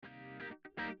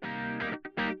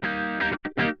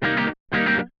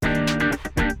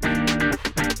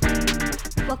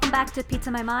back to Pizza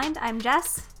My Mind. I'm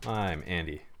Jess. I'm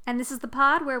Andy. And this is the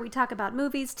pod where we talk about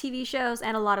movies, TV shows,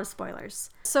 and a lot of spoilers.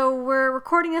 So we're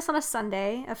recording this on a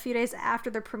Sunday, a few days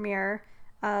after the premiere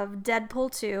of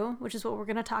Deadpool 2, which is what we're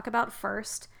going to talk about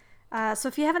first. So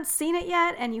if you haven't seen it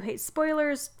yet and you hate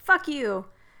spoilers, fuck you.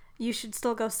 You should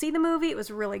still go see the movie. It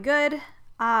was really good.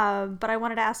 But I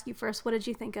wanted to ask you first, what did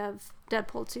you think of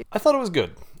Deadpool 2? I thought it was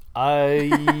good.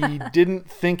 I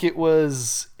didn't think it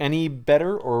was any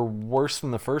better or worse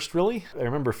than the first, really. I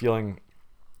remember feeling,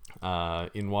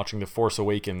 in watching The Force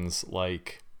Awakens,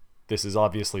 like, this is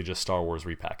obviously just Star Wars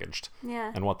repackaged.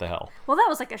 Yeah. And what the hell? Well, that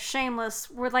was like a shameless,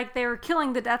 where like they were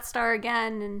killing the Death Star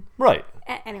again. And right.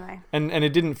 Anyway. And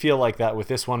it didn't feel like that with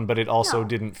this one, but it also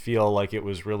didn't feel like it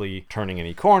was really turning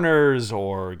any corners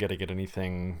or getting at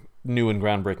anything new and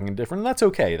groundbreaking and different. And that's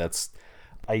okay.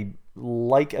 I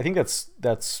think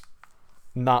that's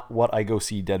not what I go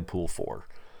see Deadpool for.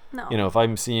 No. You know, if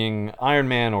I'm seeing Iron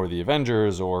Man or the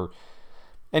Avengers or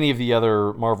any of the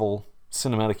other Marvel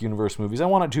Cinematic Universe movies, I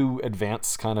want it to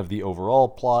advance kind of the overall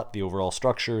plot, the overall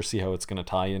structure, see how it's going to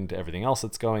tie into everything else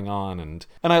that's going on. And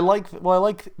I like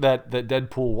that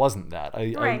Deadpool wasn't that.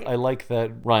 I like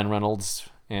that Ryan Reynolds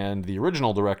and the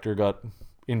original director got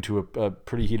into a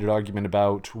pretty heated argument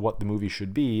about what the movie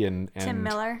should be. And Tim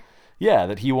Miller. Yeah,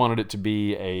 that he wanted it to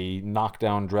be a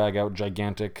knockdown, drag-out,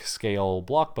 gigantic scale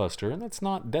blockbuster, and that's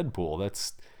not Deadpool.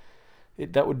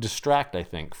 That would distract, I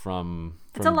think, from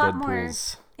it's a lot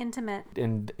Deadpool's, more intimate.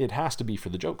 And it has to be for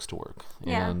the jokes to work.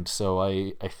 Yeah. And so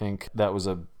I think that was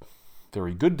a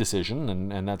very good decision,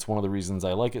 and that's one of the reasons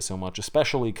I like it so much,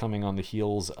 especially coming on the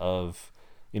heels of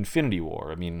Infinity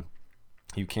War. I mean,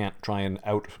 you can't try and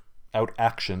out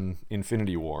action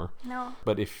Infinity War. No.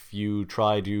 But if you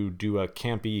try to do a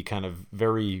campy kind of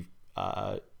very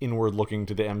inward looking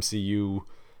to the MCU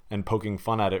and poking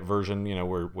fun at it version, you know,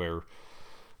 where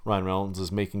Ryan Reynolds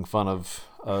is making fun of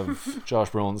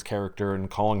Josh Brolin's character and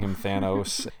calling him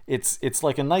Thanos, it's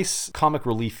like a nice comic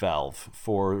relief valve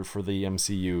for the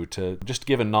MCU to just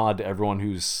give a nod to everyone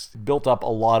who's built up a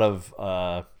lot of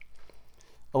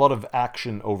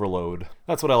action overload.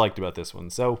 That's what I liked about this one.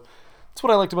 So that's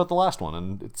what I liked about the last one,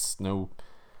 and it's no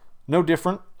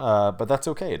different, but that's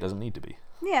okay. It doesn't need to be.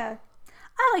 Yeah,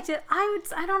 I liked it.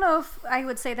 I don't know if I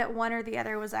would say that one or the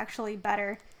other was actually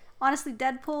better. Honestly,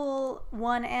 Deadpool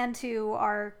 1 and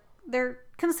 2 they're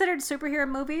considered superhero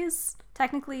movies.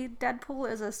 Technically,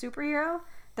 Deadpool is a superhero.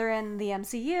 They're in the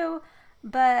MCU,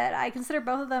 but I consider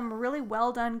both of them really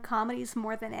well done comedies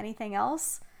more than anything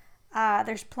else.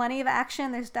 There's plenty of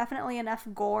action. There's definitely enough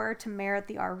gore to merit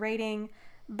the R rating,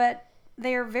 but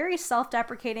they're very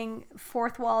self-deprecating,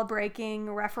 fourth wall breaking,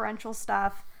 referential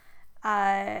stuff.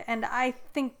 And I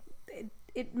think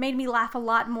it made me laugh a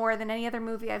lot more than any other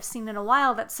movie I've seen in a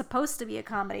while that's supposed to be a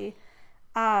comedy.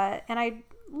 And I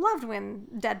loved when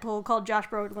Deadpool called Josh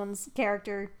Brolin's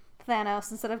character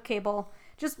Thanos instead of Cable,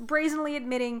 just brazenly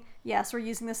admitting, yes, we're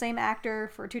using the same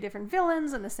actor for two different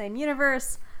villains in the same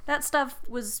universe. That stuff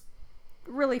was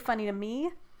really funny to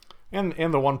me. And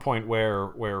the one point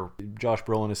where Josh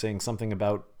Brolin is saying something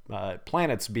about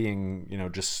planets being, you know,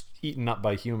 just eaten up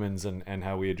by humans and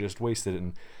how we had just wasted it,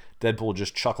 and Deadpool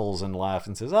just chuckles and laughs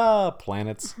and says,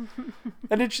 planets.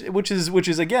 And which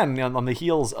is again on the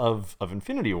heels of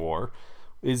Infinity War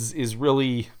is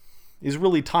really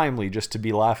timely just to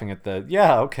be laughing at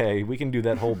okay, we can do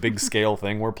that whole big scale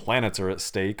thing where planets are at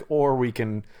stake, or we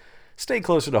can stay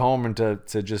closer to home and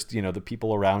to just, you know, the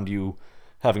people around you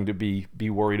having to be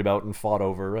worried about and fought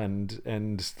over,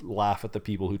 and laugh at the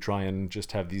people who try and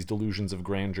just have these delusions of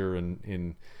grandeur and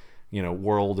in, you know,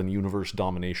 world and universe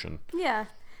domination. Yeah.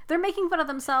 They're making fun of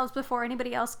themselves before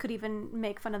anybody else could even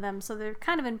make fun of them. So they're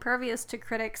kind of impervious to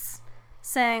critics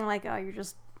saying like, oh,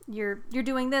 you're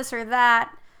doing this or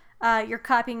that. You're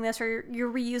copying this, or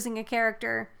you're reusing a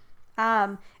character.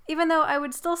 Even though I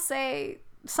would still say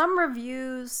some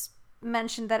reviews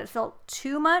mentioned that it felt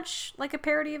too much like a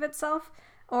parody of itself,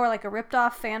 or like a ripped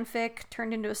off fanfic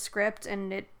turned into a script,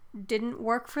 and it didn't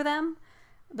work for them.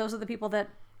 Those are the people that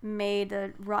made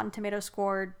the Rotten Tomatoes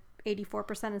score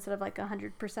 84% instead of like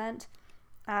 100%.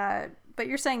 But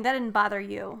you're saying that didn't bother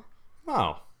you?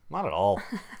 No, not at all.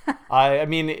 I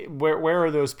mean, where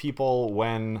are those people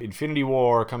when Infinity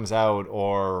War comes out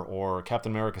or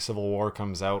Captain America Civil War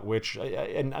comes out, which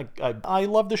I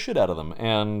love the shit out of them,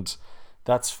 and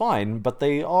that's fine, but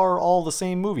they are all the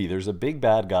same movie. There's a big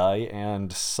bad guy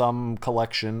and some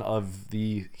collection of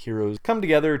the heroes come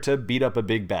together to beat up a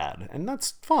big bad, and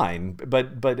that's fine.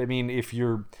 But I mean, if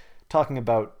you're talking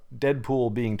about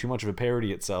Deadpool being too much of a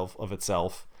parody of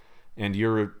itself, and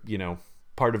you're, you know,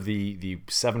 part of the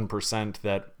 7%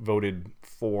 that voted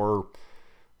for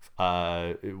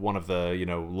one of the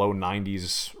low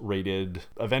 90s rated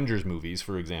Avengers movies,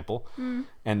 for example,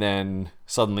 and then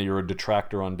suddenly you're a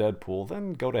detractor on Deadpool,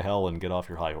 then go to hell and get off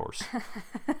your high horse.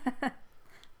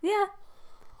 Yeah,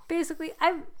 basically,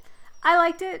 I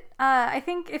liked it. I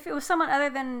think if it was someone other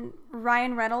than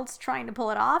Ryan Reynolds trying to pull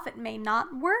it off, it may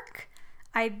not work.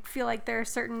 I feel like there are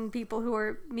certain people who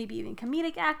are maybe even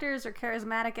comedic actors or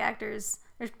charismatic actors.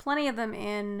 There's plenty of them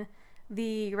in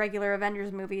the regular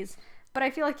Avengers movies. But I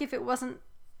feel like if it wasn't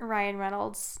Ryan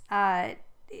Reynolds, I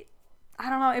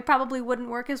don't know, it probably wouldn't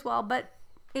work as well. But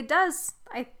it does.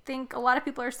 I think a lot of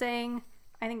people are saying,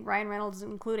 I think Ryan Reynolds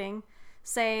including,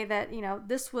 say that,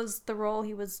 this was the role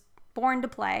he was born to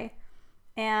play.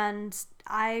 And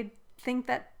I think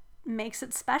that makes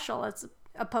it special as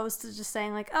opposed to just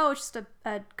saying like, oh, it's just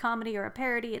a comedy or a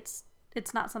parody. It's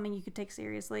not something you could take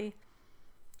seriously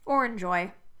or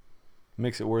enjoy.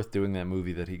 Makes it worth doing that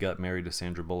movie that he got married to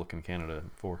Sandra Bullock in Canada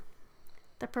for.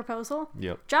 The Proposal?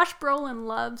 Yep. Josh Brolin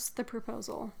loves The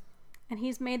Proposal. And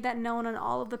he's made that known on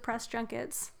all of the press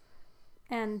junkets.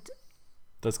 And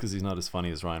that's because he's not as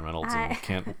funny as Ryan Reynolds and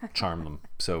can't charm them.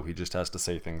 So he just has to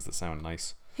say things that sound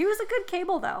nice. He was a good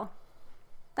Cable, though.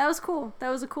 That was cool. That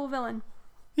was a cool villain.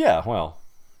 Yeah, well,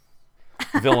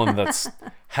 villain that's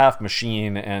half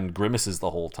machine and grimaces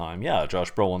the whole time. Yeah,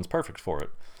 Josh Brolin's perfect for it.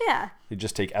 Yeah. You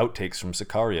just take outtakes from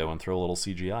Sicario and throw a little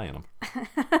CGI in them.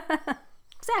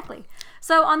 Exactly.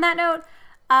 So on that note,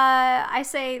 I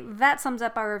say that sums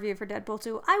up our review for Deadpool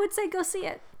 2. I would say go see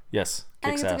it. Yes, I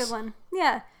think kicks it's ass. a good one.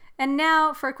 Yeah. And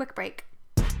now for a quick break.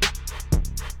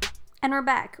 And we're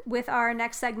back with our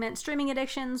next segment, Streaming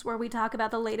Addictions, where we talk about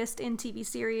the latest in TV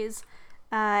series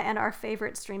and our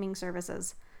favorite streaming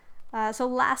services. So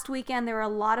last weekend, there were a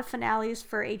lot of finales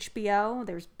for HBO.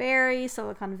 There's Barry,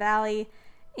 Silicon Valley.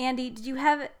 Andy, did you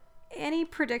have any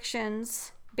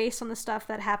predictions based on the stuff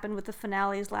that happened with the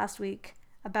finales last week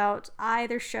about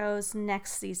either show's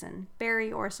next season,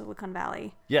 Barry or Silicon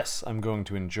Valley? Yes, I'm going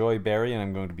to enjoy Barry and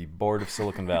I'm going to be bored of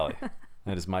Silicon Valley.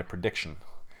 That is my prediction.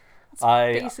 It's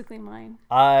basically mine.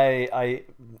 I've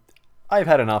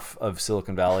had enough of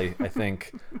Silicon Valley, I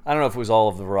think. I don't know if it was all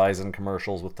of the Verizon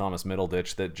commercials with Thomas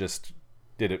Middleditch that just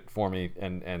did it for me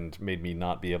and made me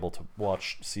not be able to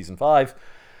watch season 5.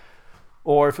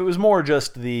 Or if it was more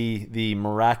just the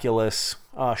miraculous,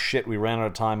 shit, we ran out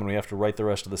of time and we have to write the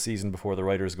rest of the season before the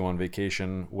writers go on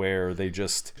vacation, where they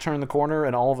just turn the corner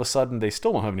and all of a sudden they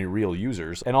still don't have any real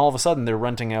users. And all of a sudden they're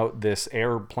renting out this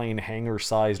airplane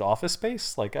hangar-sized office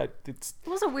space. It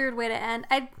was a weird way to end.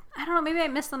 I don't know, maybe I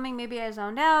missed something, maybe I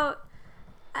zoned out.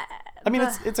 I mean,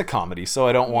 it's a comedy, so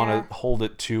I don't want to hold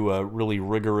it to a really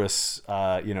rigorous,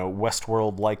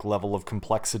 Westworld-like level of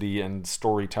complexity and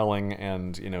storytelling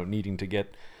and, needing to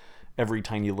get every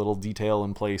tiny little detail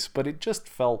in place. But it just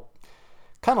felt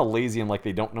kind of lazy and like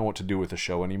they don't know what to do with the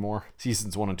show anymore.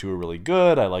 Seasons 1 and 2 are really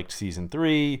good. I liked season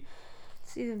 3.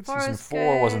 Season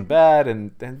 4 wasn't bad,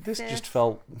 and this just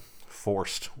felt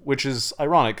forced, which is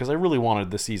ironic because I really wanted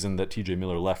the season that TJ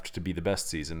Miller left to be the best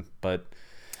season, but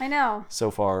I know.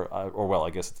 So far, I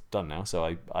guess it's done now,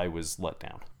 so I was let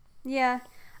down. Yeah.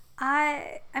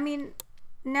 I mean,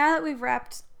 now that we've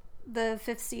wrapped the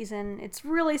 5th season, it's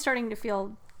really starting to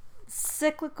feel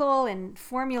cyclical and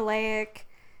formulaic.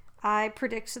 I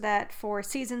predict that for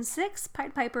season 6,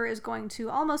 Pied Piper is going to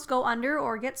almost go under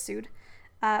or get sued.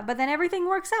 But then everything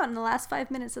works out in the last 5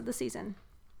 minutes of the season.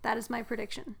 That is my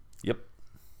prediction. Yep.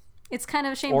 It's kind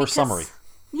of a shame or because... summary.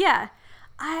 Yeah.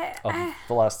 Of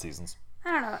the last seasons.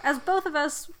 I don't know. As both of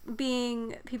us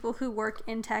being people who work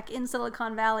in tech in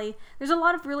Silicon Valley, there's a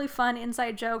lot of really fun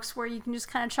inside jokes where you can just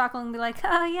kind of chuckle and be like,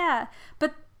 oh, yeah.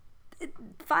 But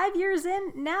 5 years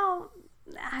in, now,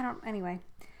 anyway.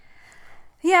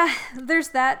 Yeah, there's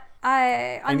that.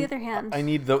 On the other hand... I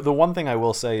need... The one thing I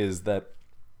will say is that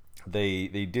they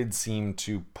did seem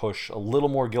to push a little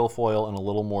more Guilfoyle and a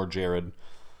little more Jared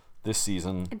this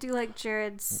season. I do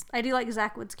like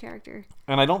Zach Wood's character.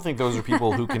 And I don't think those are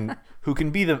people who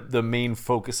can be the main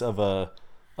focus of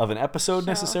an episode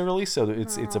necessarily. So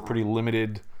it's a pretty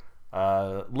limited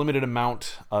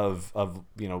amount of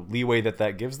leeway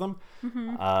that gives them.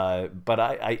 Mm-hmm. But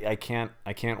I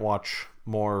can't watch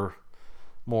more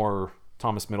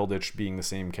Thomas Middleditch being the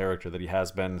same character that he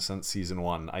has been since season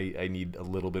 1. I need a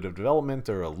little bit of development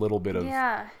or a little bit of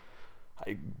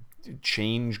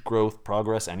change, growth,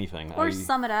 progress, anything. Or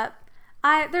sum it up.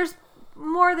 There's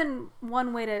more than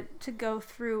one way to go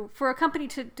through, for a company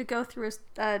to go through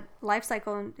a life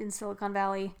cycle in Silicon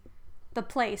Valley. The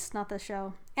place, not the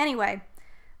show. Anyway,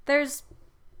 sounds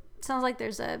like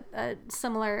there's a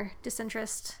similar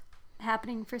disinterest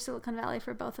happening for Silicon Valley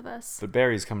for both of us. But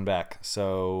Barry's coming back,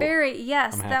 so Barry,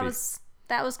 yes, I'm that happy. was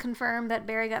that was confirmed that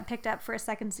Barry got picked up for a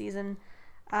second season.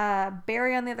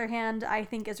 Barry, on the other hand, I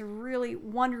think is really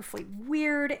wonderfully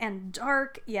weird and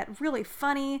dark, yet really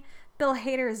funny. Bill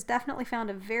Hader has definitely found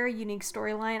a very unique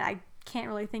storyline. I can't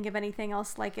really think of anything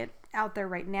else like it out there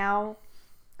right now.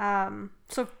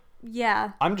 So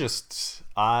yeah, I'm just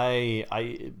I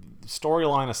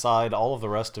storyline aside, all of the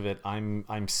rest of it,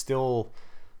 I'm still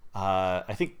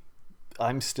I think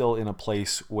I'm still in a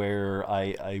place where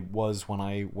I was when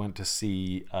I went to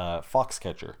see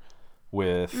Foxcatcher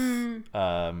with Steve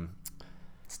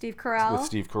Carell. with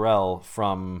Steve Carell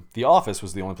from The Office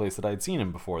was the only place that I'd seen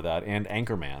him before that, and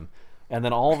Anchorman. And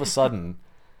then all of a sudden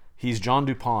he's John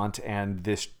DuPont, and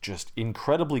this just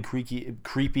incredibly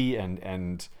creepy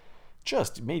and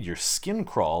just made your skin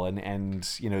crawl, and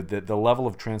you know, the level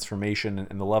of transformation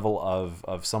and the level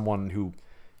of someone who,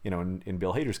 you know, in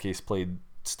Bill Hader's case played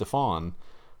Stefan,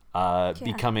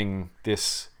 becoming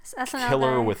this SNL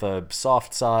killer guy. with a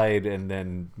soft side and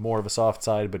then more of a soft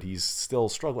side, but he's still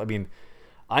struggling. I mean,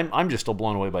 I'm just still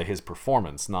blown away by his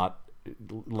performance, not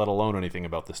let alone anything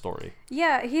about the story.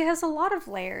 Yeah, he has a lot of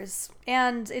layers,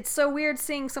 and it's so weird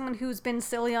seeing someone who's been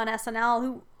silly on SNL,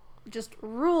 who just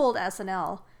ruled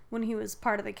SNL when he was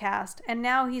part of the cast, and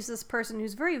now he's this person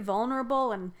who's very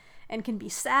vulnerable and can be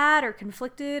sad or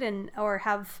conflicted and or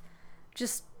have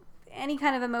just any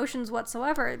kind of emotions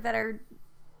whatsoever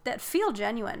that feel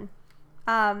genuine.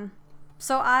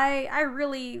 So I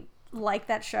really like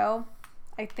that show.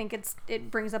 I think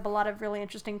it brings up a lot of really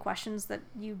interesting questions that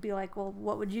you'd be like, well,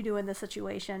 what would you do in this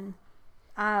situation?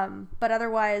 But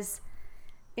otherwise,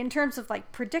 in terms of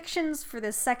like predictions for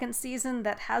this second season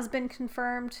that has been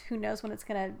confirmed, who knows when it's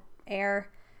going to air,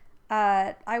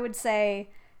 I would say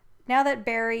now that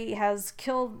Barry has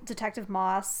killed Detective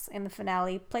Moss in the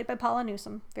finale, played by Paula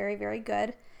Newsome, very, very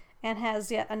good, and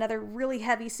has yet another really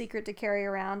heavy secret to carry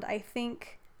around, I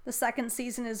think the second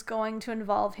season is going to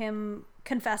involve him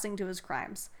confessing to his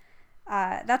crimes.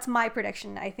 That's my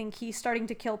prediction. I think he's starting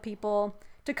to kill people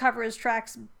to cover his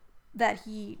tracks that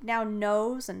he now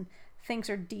knows and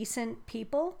thinks are decent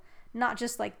people, not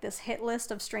just like this hit list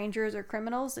of strangers or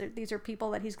criminals. These are people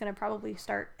that he's going to probably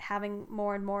start having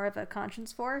more and more of a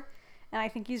conscience for, and I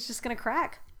think he's just going to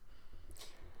crack.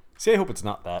 See, I hope it's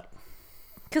not that.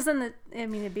 Because then,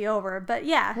 it'd be over. But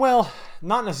yeah. Well,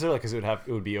 not necessarily because it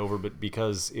would be over, but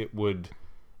because it would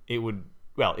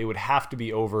have to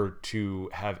be over to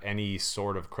have any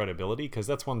sort of credibility, because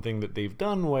that's one thing that they've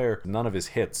done where none of his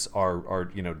hits are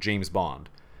you know, James Bond.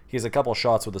 He has a couple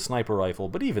shots with a sniper rifle,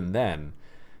 but even then,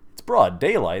 it's broad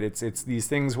daylight. It's these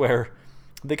things where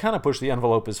they kind of push the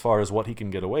envelope as far as what he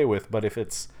can get away with, but if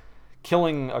it's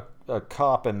killing a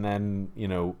cop and then, you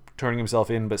know, turning himself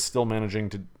in but still managing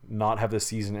to not have the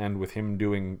season end with him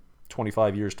doing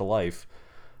 25 years to life,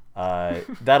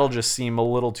 that'll just seem a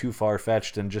little too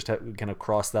far-fetched and just kind of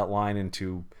cross that line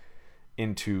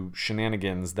into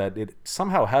shenanigans that it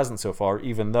somehow hasn't so far,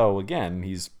 even though, again,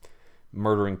 he's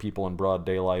murdering people in broad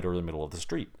daylight or the middle of the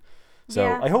street. So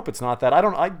yeah. I hope it's not that.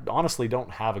 I honestly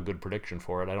don't have a good prediction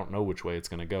for it. I don't know which way it's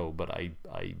going to go, but I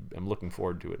am looking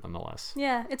forward to it nonetheless.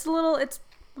 Yeah, it's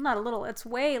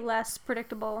way less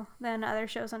predictable than other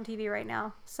shows on TV right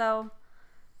now. So,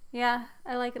 yeah,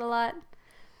 I like it a lot.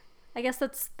 I guess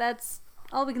that's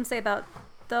all we can say about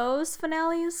those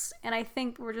finales, and I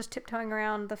think we're just tiptoeing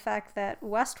around the fact that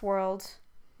Westworld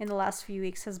in the last few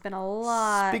weeks has been a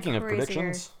lot Speaking of crazier.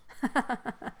 predictions...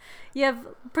 You have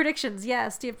predictions,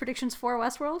 yes. Do you have predictions for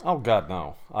Westworld? Oh, God,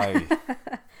 no.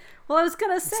 Well, I was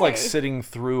going to say... It's like sitting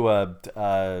through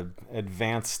a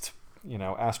advanced, you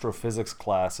know, astrophysics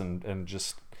class and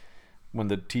just when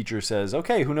the teacher says,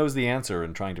 okay, who knows the answer,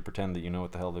 and trying to pretend that you know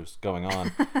what the hell is going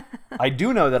on. I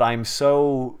do know that I'm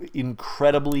so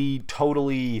incredibly,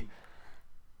 totally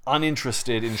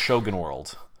uninterested in Shogun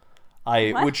World.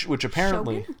 Which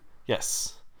apparently... Shogun?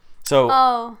 Yes. So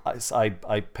oh.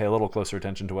 I pay a little closer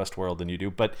attention to Westworld than you do,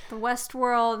 but the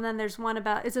Westworld, and then there's one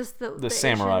about, is this the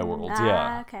Samurai Asian? World?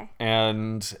 Yeah. Okay.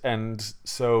 And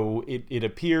so it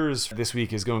appears this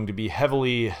week is going to be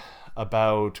heavily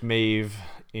about Maeve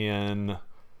in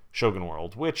Shogun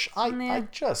World, which I'm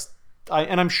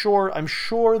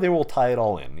sure they will tie it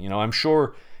all in. You know, I'm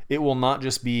sure it will not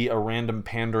just be a random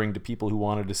pandering to people who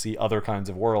wanted to see other kinds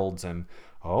of worlds and,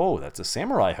 oh, that's a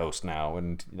samurai host now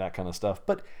and that kind of stuff.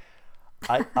 But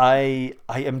I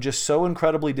am just so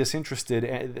incredibly disinterested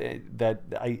that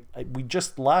we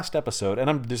just last episode,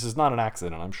 and this is not an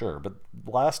accident, I'm sure, but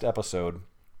last episode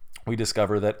we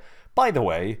discover that, by the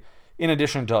way, in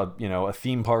addition to, you know, a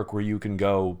theme park where you can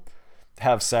go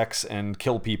have sex and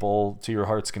kill people to your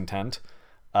heart's content,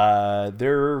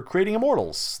 they're creating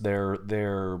immortals. They're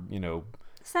you know,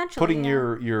 Essentially, putting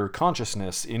yeah. your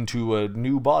consciousness into a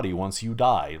new body once you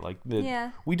die. Like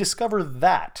Yeah. we discover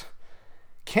that.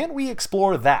 Can't we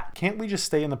explore that? Can't we just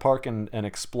stay in the park and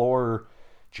explore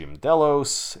Jim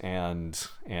Delos and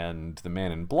the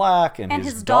Man in Black and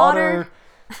his daughter?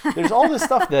 There's all this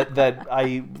stuff that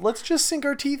let's just sink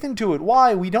our teeth into it.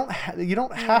 Why? You don't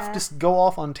have to go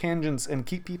off on tangents and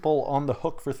keep people on the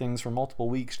hook for things for multiple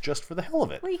weeks just for the hell of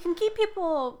it. Well, you can keep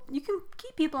people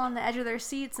on the edge of their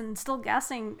seats and still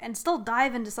guessing and still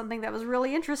dive into something that was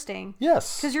really interesting.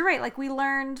 Yes. Because you're right, like we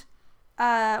learned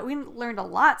a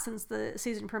lot since the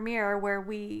season premiere, where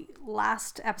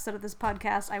last episode of this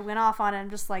podcast I went off on, and I'm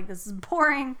just like, this is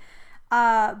boring.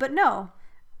 But no.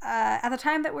 At the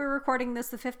time that we're recording this,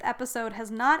 the 5th episode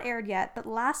has not aired yet, but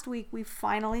last week we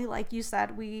finally, like you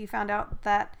said, we found out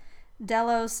that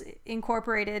Delos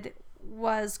Incorporated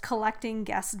was collecting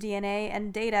guest DNA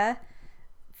and data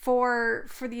for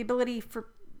the ability for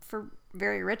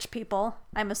very rich people,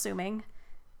 I'm assuming,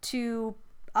 to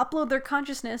upload their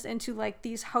consciousness into like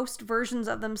these host versions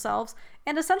of themselves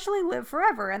and essentially live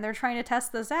forever. And they're trying to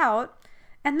test this out.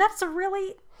 And that's a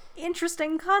really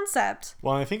interesting concept.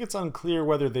 Well, I think it's unclear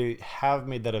whether they have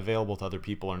made that available to other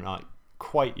people or not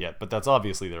quite yet, but that's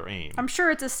obviously their aim. I'm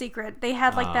sure it's a secret. They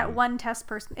had like that one test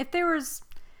person. If there was,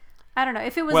 I don't know,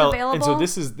 if it was available. And so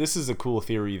this is a cool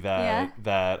theory that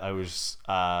I was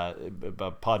a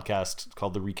podcast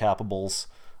called The Recapables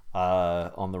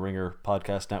on the Ringer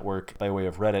podcast network by way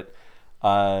of Reddit.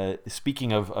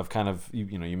 Speaking of kind of,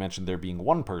 you mentioned there being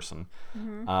one person,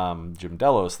 Jim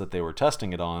Delos, that they were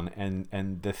testing it on,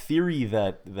 and the theory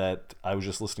that I was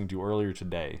just listening to earlier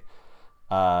today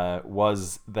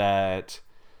was that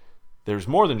there's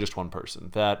more than just one person,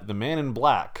 that the Man in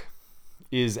Black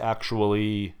is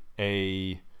actually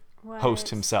a host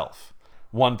himself.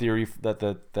 One theory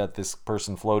that this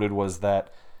person floated was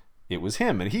that it was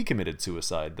him and he committed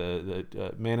suicide,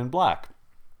 the Man in Black.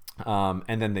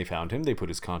 And then they found him. They put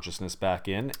his consciousness back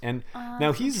in, and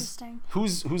now who's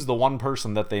the one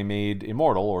person that they made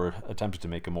immortal or attempted to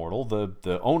make immortal?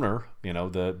 The owner,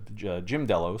 Jim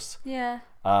Delos. Yeah.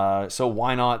 So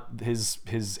why not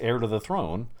his heir to the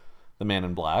throne, the Man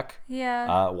in Black?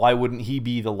 Yeah. Why wouldn't he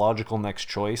be the logical next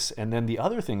choice? And then the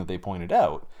other thing that they pointed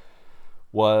out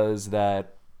was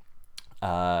that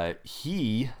the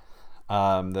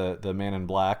Man in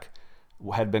Black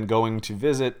had been going to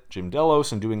visit Jim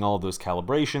Delos and doing all of those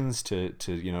calibrations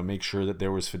to make sure that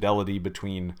there was fidelity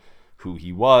between who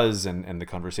he was and the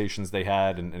conversations they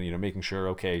had and making sure,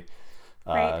 okay,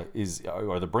 right.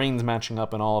 Are the brains matching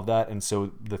up and all of that. And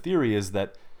so the theory is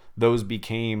that those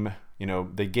became,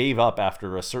 they gave up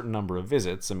after a certain number of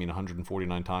visits.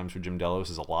 149 times for Jim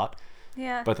Delos is a lot.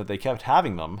 Yeah. But that they kept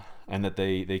having them and that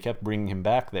they kept bringing him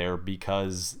back there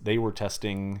because they were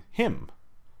testing him,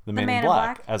 the Man in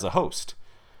Black, as a host,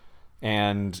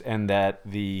 and that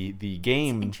the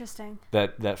game interesting.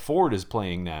 that Ford is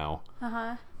playing now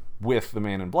with the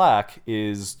Man in Black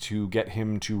is to get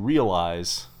him to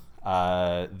realize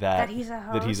that he's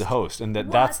a host, and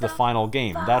that's the final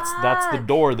game. That's the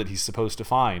door that he's supposed to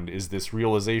find, is this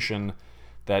realization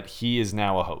that he is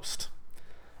now a host.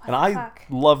 And I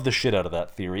love the shit out of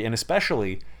that theory, and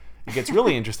especially it gets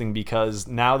really interesting because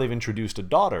now they've introduced a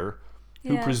daughter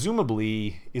who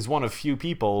presumably is one of few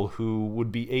people who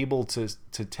would be able to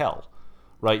tell,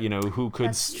 right? Who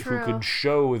could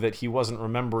show that he wasn't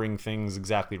remembering things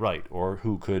exactly right, or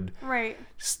who could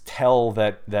tell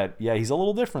that he's a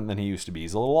little different than he used to be.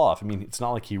 He's a little off. It's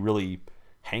not like he really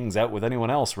hangs out with anyone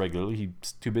else regularly.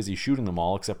 He's too busy shooting them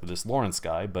all, except for this Lawrence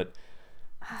guy. But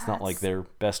it's not like they're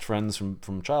best friends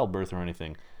from childbirth or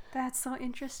anything. That's so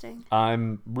interesting.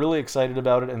 I'm really excited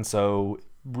about it, and so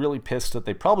really pissed that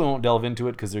they probably won't delve into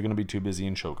it because they're going to be too busy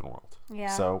in Shogun World. Yeah.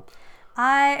 So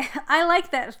I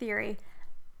like that theory.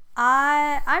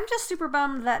 I'm just super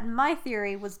bummed that my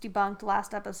theory was debunked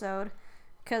last episode,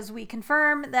 because we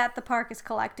confirm that the park is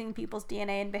collecting people's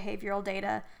DNA and behavioral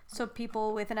data so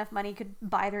people with enough money could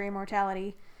buy their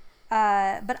immortality.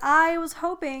 But I was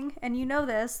hoping, and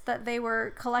that they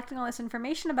were collecting all this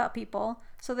information about people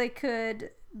so they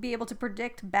could be able to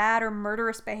predict bad or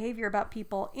murderous behavior about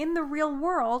people in the real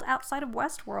world outside of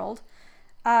Westworld,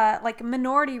 like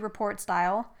Minority Report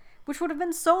style, which would have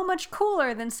been so much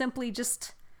cooler than simply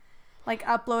just like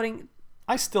uploading.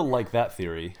 I still like that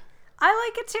theory. I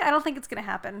like it too. I don't think it's going to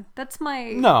happen. That's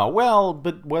my... No, well,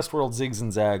 but Westworld zigs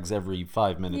and zags every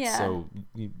 5 minutes, so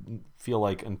you feel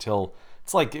like until...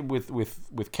 It's like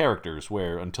with characters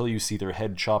where until you see their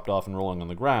head chopped off and rolling on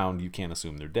the ground, you can't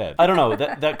assume they're dead. I don't know.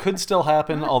 That could still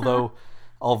happen, although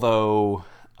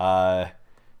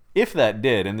if that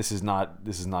did, and this is not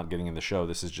getting in the show,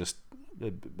 this is just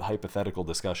a hypothetical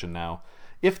discussion now.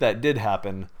 if that did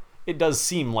happen, it does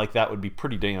seem like that would be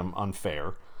pretty damn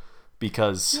unfair,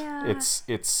 because it's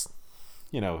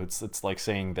it's like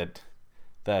saying that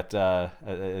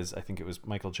as I think it was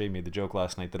Michael J made the joke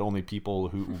last night, that only people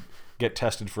who get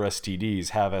tested for STDs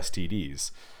have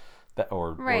STDs,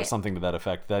 or something to that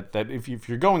effect. That if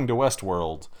you're going to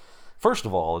Westworld, first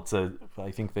of all,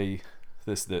 I think the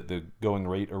going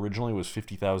rate originally was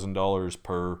 $50,000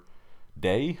 per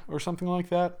day or something like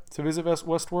that to visit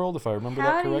Westworld, if I remember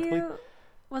that correctly.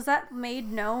 Was that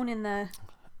made known in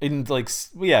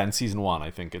season 1? I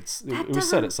think it was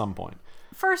said at some point.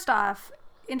 First off,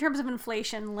 in terms of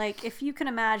inflation, like, if you can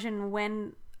imagine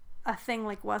when a thing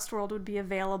like Westworld would be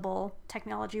available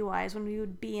technology-wise, when we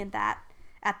would be at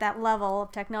that level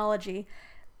of technology,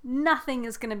 nothing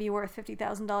is going to be worth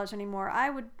 $50,000 anymore.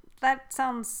 That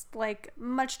sounds like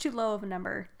much too low of a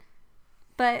number,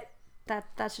 but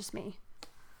that's just me.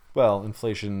 Well,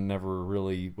 inflation never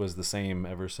really was the same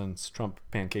ever since Trump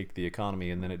pancaked the economy,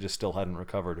 and then it just still hadn't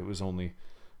recovered. It was only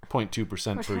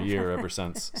 0.2% per year ever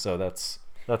since. So that's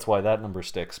why that number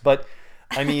sticks. But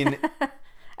I mean,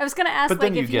 I was going to ask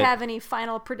if you have any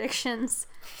final predictions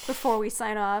before we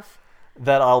sign off.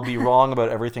 That I'll be wrong about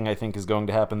everything I think is going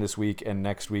to happen this week, and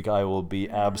next week I will be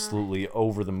absolutely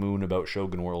over the moon about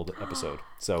Shogun World episode.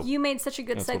 So you made such a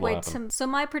good segue. So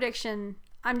my prediction,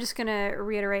 I'm just going to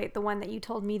reiterate the one that you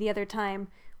told me the other time,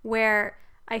 where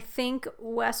I think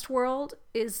Westworld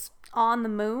is on the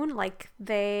moon. Like,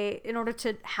 in order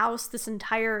to house this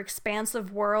entire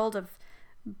expansive world of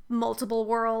multiple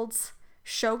worlds,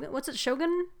 Shogun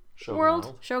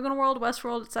World? Shogun World,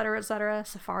 Westworld, etc.,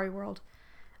 Safari World.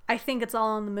 I think it's all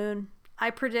on the moon. I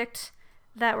predict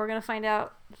that we're going to find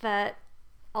out that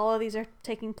all of these are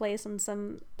taking place on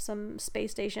some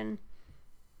space station.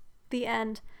 The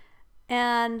end.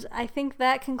 And I think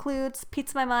that concludes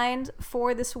Pizza My Mind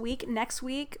for this week. Next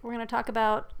week, we're going to talk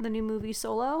about the new movie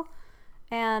Solo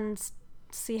and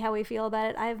see how we feel about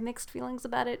it. I have mixed feelings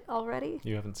about it already.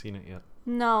 You haven't seen it yet.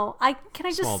 No. Can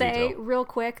I just say real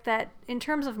quick that in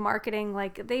terms of marketing,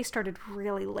 like, they started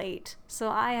really late. So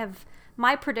I have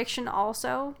my prediction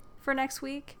also for next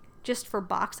week, just for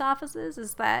box offices,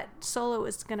 is that Solo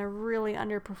is going to really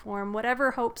underperform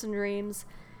whatever hopes and dreams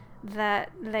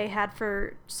that they had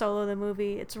for Solo the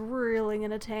movie. It's really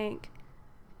going to tank.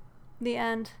 The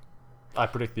end. I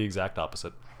predict the exact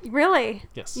opposite. Really?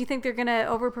 Yes. You think they're going to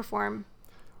overperform?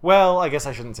 Well, I guess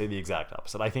I shouldn't say the exact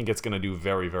opposite. I think it's going to do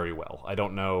very, very well. I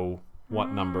don't know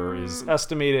what number is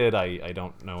estimated. I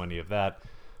don't know any of that.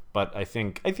 But I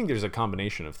think there's a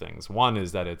combination of things. One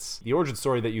is that it's the origin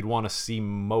story that you'd want to see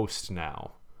most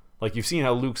now. Like, you've seen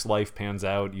how Luke's life pans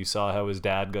out. You saw how his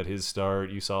dad got his start.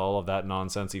 You saw all of that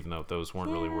nonsense, even though those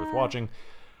weren't really worth watching.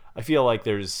 I feel like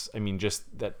just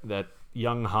that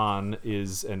young Han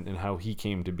is and how he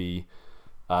came to be.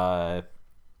 I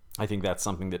think that's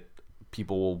something that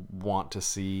people will want to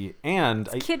see, and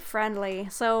it's kid friendly,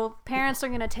 so parents are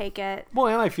gonna take it. Well,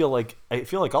 and I feel like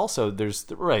also there's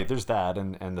that,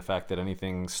 and the fact that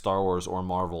anything Star Wars or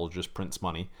Marvel just prints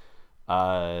money,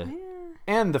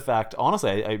 and the fact,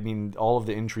 honestly, I mean, all of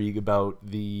the intrigue about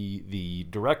the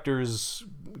directors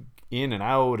in and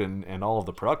out, and all of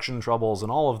the production troubles,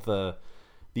 and all of the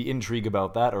intrigue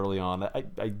about that early on.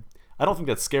 I don't think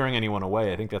that's scaring anyone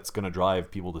away. I think that's going to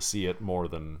drive people to see it more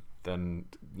than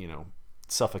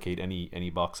suffocate any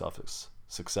box office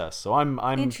success. So I'm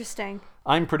interesting.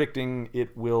 I'm predicting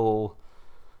it will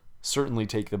certainly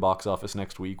take the box office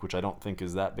next week, which I don't think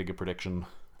is that big a prediction.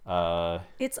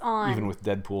 It's on, even with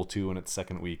Deadpool 2 in its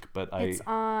second week, but it's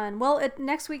on. Well,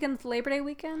 next weekend's Labor Day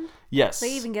weekend. Yes,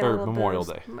 they even get a little Memorial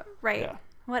boost. Day. Right. Yeah.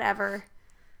 Whatever.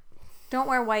 Don't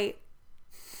wear white,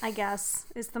 I guess,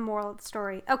 is the moral of the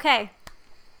story. Okay,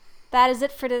 that is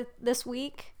it for this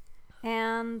week.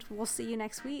 And we'll see you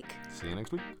next week. See you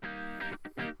next week.